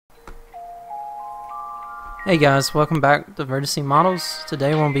Hey guys, welcome back to Vertice Models.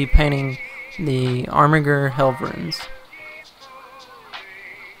 Today we'll be painting the Armiger Helverins.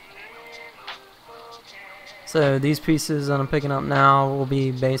 So these pieces that I'm picking up now will be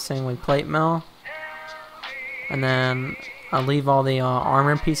basing with plate mail, and then I'll leave all the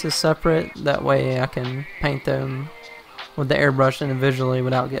armor pieces separate. That way I can paint them with the airbrush individually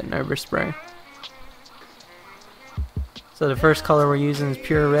without getting overspray. So the first color we're using is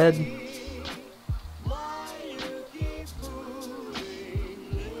pure red.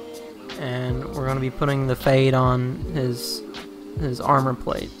 And we're going to be putting the fade on his armor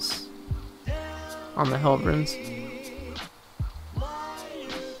plates on the Helverins.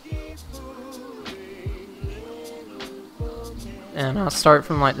 And I'll start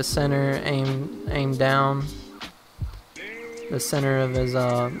from like the center, aim down the center of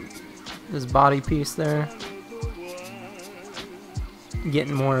his body piece there,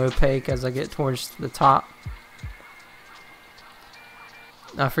 getting more opaque as I get towards the top.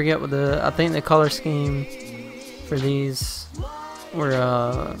 I forget what I think the color scheme for these were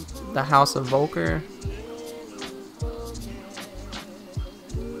the House of Volker.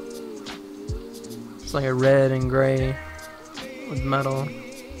 It's like a red and gray with metal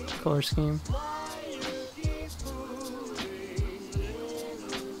color scheme.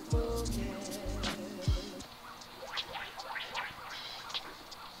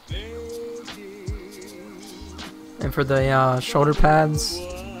 And for the shoulder pads,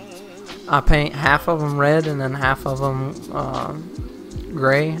 I paint half of them red and then half of them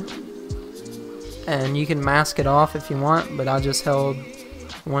gray. And you can mask it off if you want, but I just held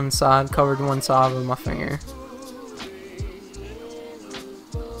one side, covered one side with my finger.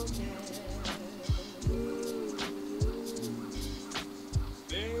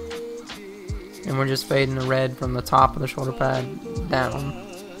 And we're just fading the red from the top of the shoulder pad down.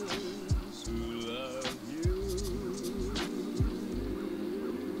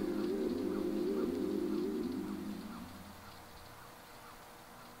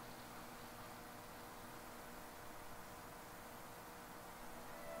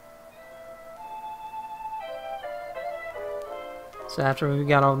 So after we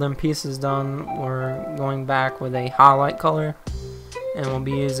got all them pieces done, we're going back with a highlight color, and we'll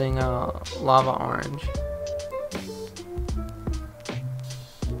be using lava orange.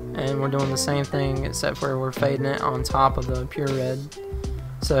 And we're doing the same thing except for we're fading it on top of the pure red.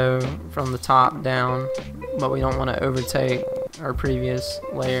 So from the top down, but we don't want to overtake our previous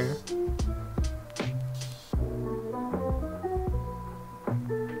layer.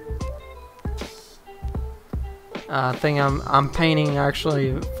 I think I'm painting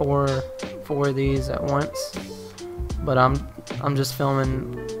actually four of these at once, but I'm just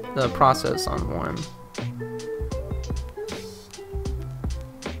filming the process on one.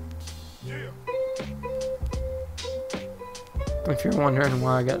 If you're wondering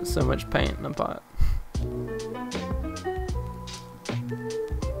why I got so much paint in the pot.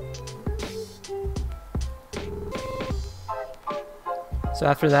 So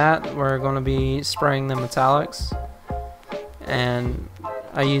after that, we're going to be spraying the metallics, and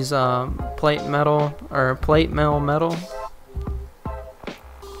I use plate mail metal,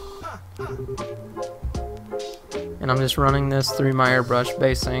 and I'm just running this through my airbrush,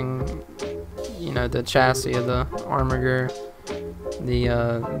 basing, you know, the chassis of the Armiger,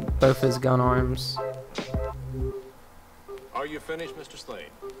 the both his gun arms. Are you finished, Mr.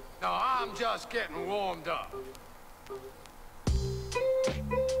 Slade? No, I'm just getting warmed up.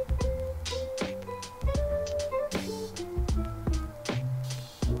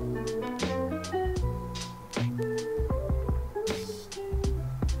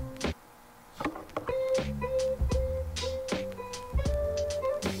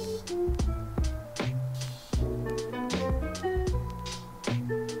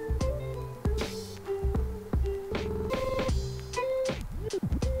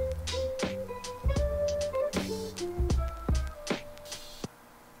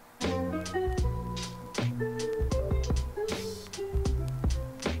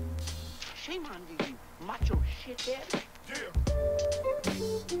 Shame on you, you macho shithead.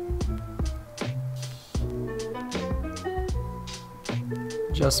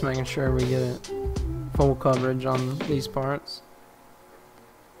 Just making sure we get it full coverage on these parts.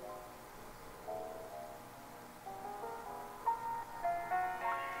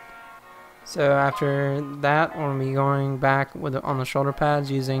 So after that, we'll be going back with on the shoulder pads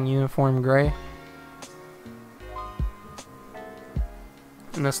using uniform gray.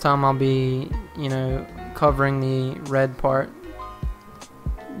 And this time I'll be, you know, covering the red part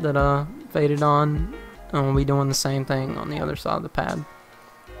that I faded on, and we'll be doing the same thing on the other side of the pad.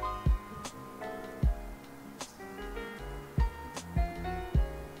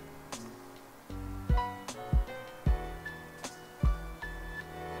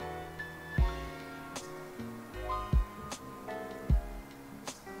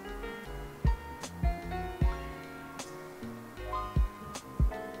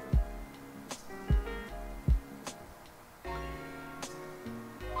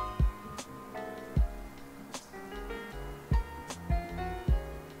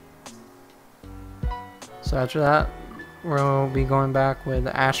 So after that, we'll be going back with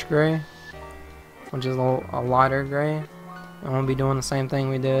ash gray, which is a lighter gray, and we'll be doing the same thing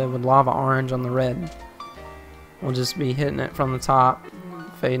we did with lava orange on the red. We'll just be hitting it from the top,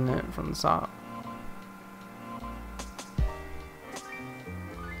 fading it from the top.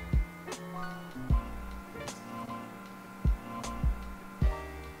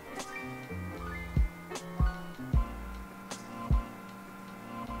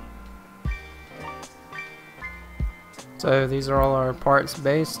 So these are all our parts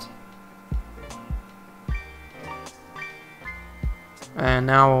based. And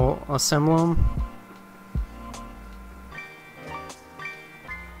now we'll assemble them.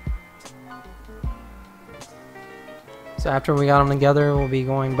 So after we got them together, we'll be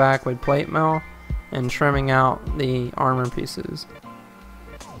going back with plate mill and trimming out the armor pieces.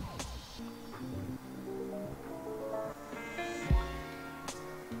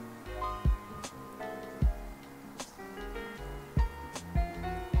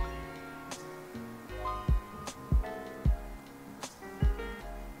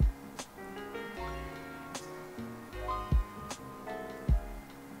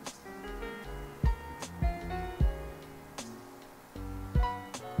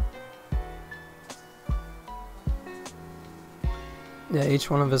 Yeah, each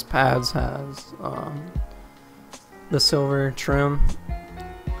one of his pads has the silver trim.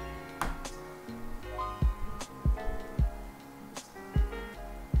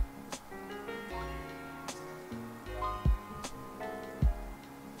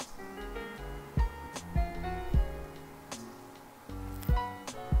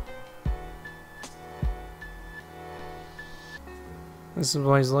 This is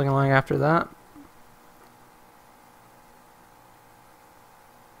what he's looking like after that.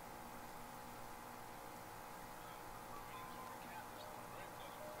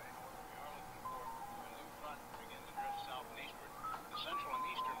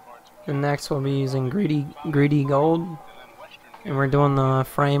 And next we'll be using greedy gold, and we're doing the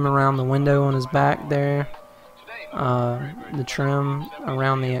frame around the window on his back there, the trim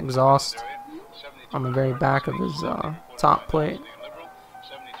around the exhaust on the very back of his top plate.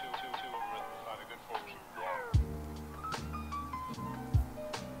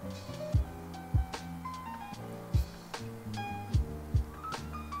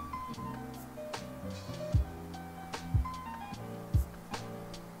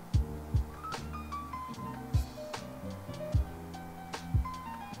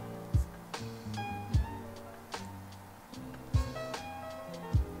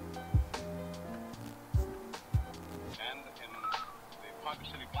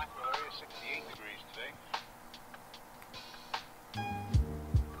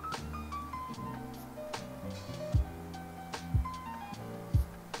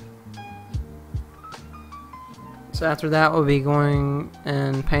 So after that, we'll be going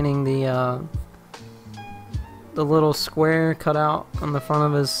and painting the little square cut out on the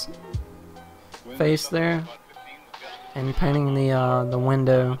front of his face there, and painting the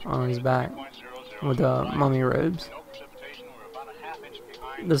window on his back with the mummy robes.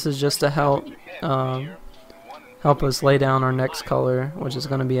 This is just to help us lay down our next color, which is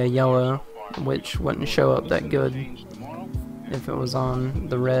going to be a yellow, which wouldn't show up that good if it was on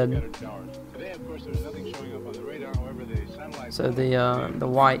the red. So the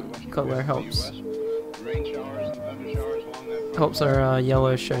white color helps our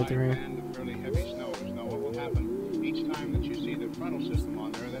yellow show through. Each time that you see the frontal system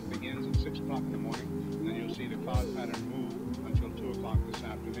on there, that begins at 6 o'clock in the morning, and then you'll see the cloud pattern move until 2 o'clock this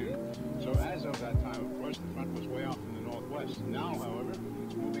afternoon. So as of that time, of course, the front was way off in the northwest. Now, however,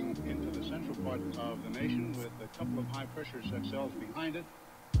 it's moving into the central part of the nation with a couple of high-pressure cells behind it.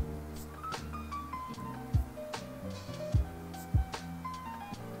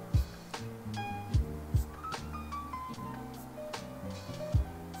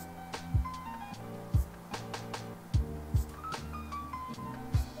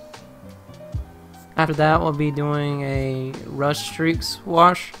 After that, we'll be doing a Rust Streaks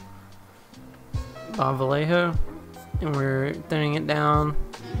wash by Vallejo, and we're thinning it down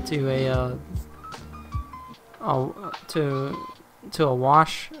to a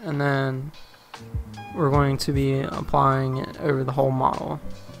wash, and then we're going to be applying it over the whole model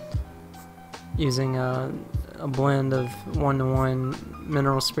using a blend of 1-to-1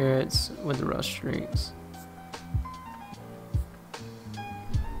 mineral spirits with the Rust Streaks.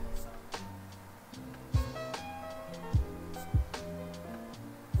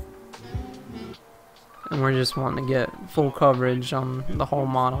 And we're just wanting to get full coverage on the whole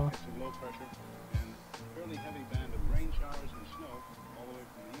model.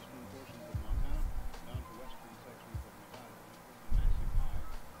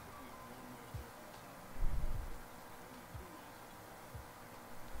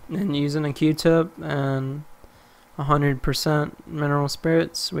 And using a Q-tip and 100% mineral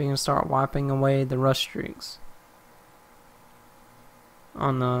spirits, we can start wiping away the rust streaks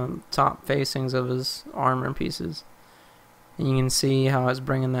on the top facings of his armor pieces. And you can see how it's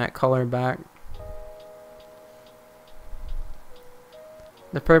bringing that color back.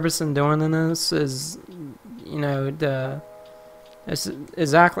 The purpose in doing this is, you know, it's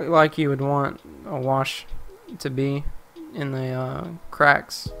exactly like you would want a wash to be in the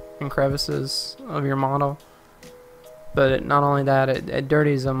cracks and crevices of your model. But not only that, it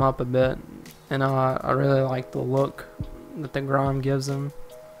dirties them up a bit, and I really like the look that the grime gives them.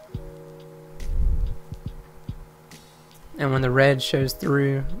 And when the red shows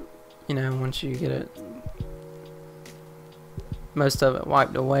through, you know, once you get it, most of it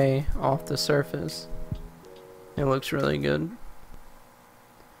wiped away off the surface, it looks really good.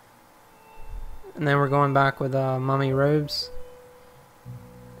 And then we're going back with mummy robes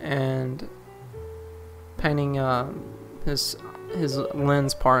and painting his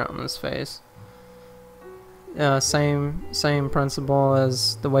lens part on his face. Same principle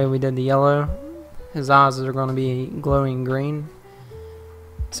as the way we did the yellow. His eyes are going to be glowing green,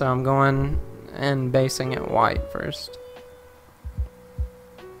 so I'm going and basing it white first.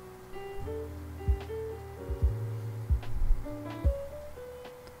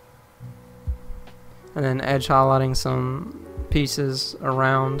 And then edge highlighting some pieces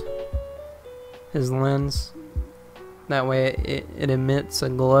around his lens. That way it emits a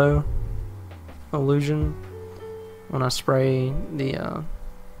glow illusion when I spray the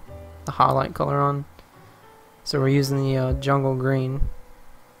highlight color on. So we're using the jungle green.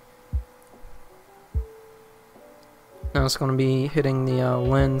 Now it's going to be hitting the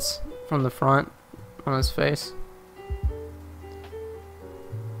lens from the front on his face.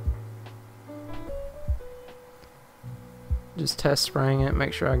 Just test spraying it,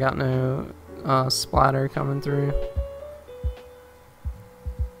 make sure I got no splatter coming through.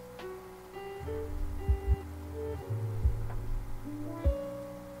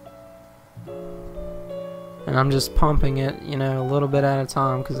 And I'm just pumping it, you know, a little bit at a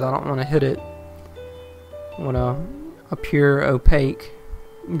time, because I don't want to hit it with a pure opaque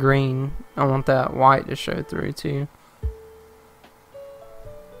green. I want that white to show through too.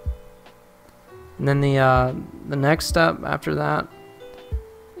 And then the next step after that,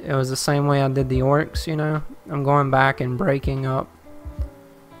 it was the same way I did the orcs, you know. I'm going back and breaking up,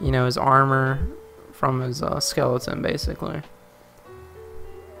 you know, his armor from his skeleton, basically.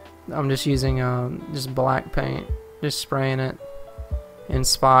 I'm just using just black paint, just spraying it in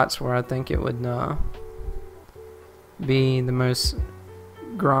spots where I think it would be the most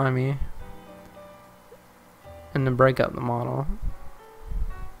grimy, and to break up the model.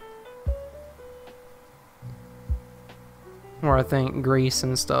 Where I think grease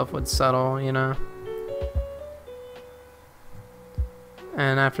and stuff would settle, you know.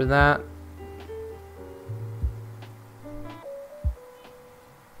 And after that,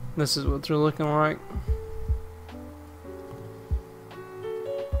 this is what they're looking like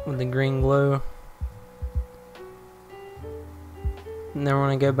with the green glow. And then we're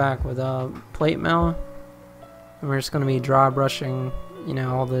going to go back with plate mail, and we're just going to be dry brushing, you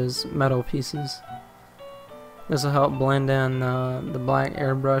know, all those metal pieces. This will help blend in the black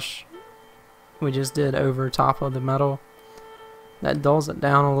airbrush we just did over top of the metal. That dulls it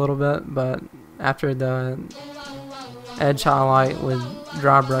down a little bit, but after the edge highlight with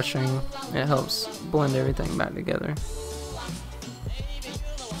dry brushing, it helps blend everything back together.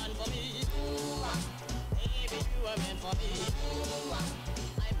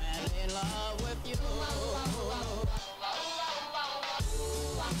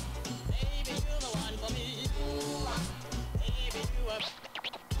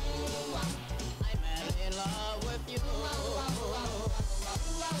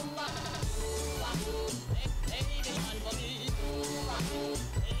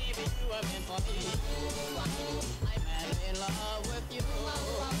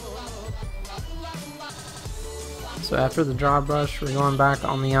 So after the dry brush, we're going back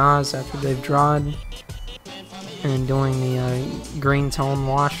on the eyes after they've dried and doing the green tone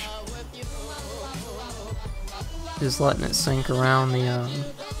wash. Just letting it sink around the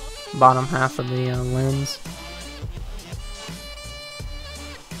bottom half of the lens.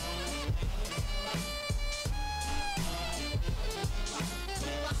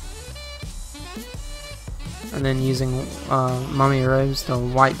 And then using mummy robes to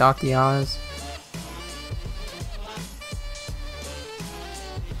white dot the eyes.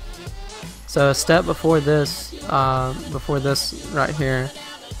 So a step before this right here,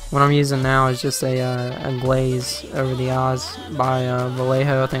 What I'm using now is just a glaze over the eyes by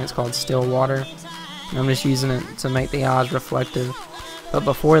Vallejo. I think it's called Still Water. And I'm just using it to make the eyes reflective. But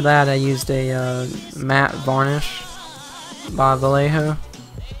before that, I used a matte varnish by Vallejo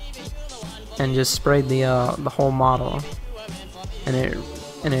and just sprayed the whole model, and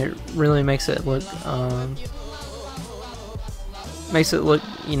it really makes it look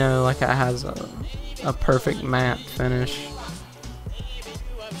you know, like it has a perfect matte finish,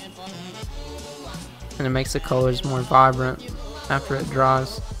 and it makes the colors more vibrant after it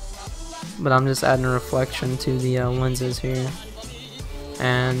dries. But I'm just adding a reflection to the lenses here,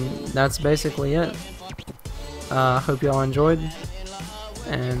 and that's basically it. Hope you all enjoyed,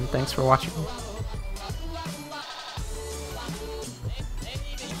 and thanks for watching.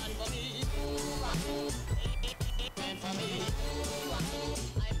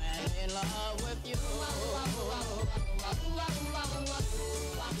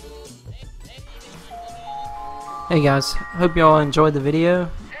 Hey guys, hope you all enjoyed the video.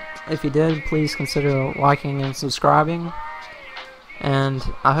 If you did, please consider liking and subscribing. And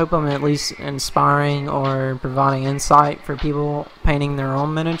I hope I'm at least inspiring or providing insight for people painting their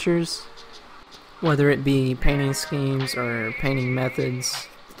own miniatures, whether it be painting schemes or painting methods.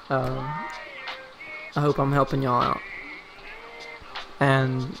 I hope I'm helping y'all out.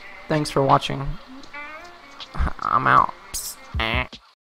 And thanks for watching. I'm out.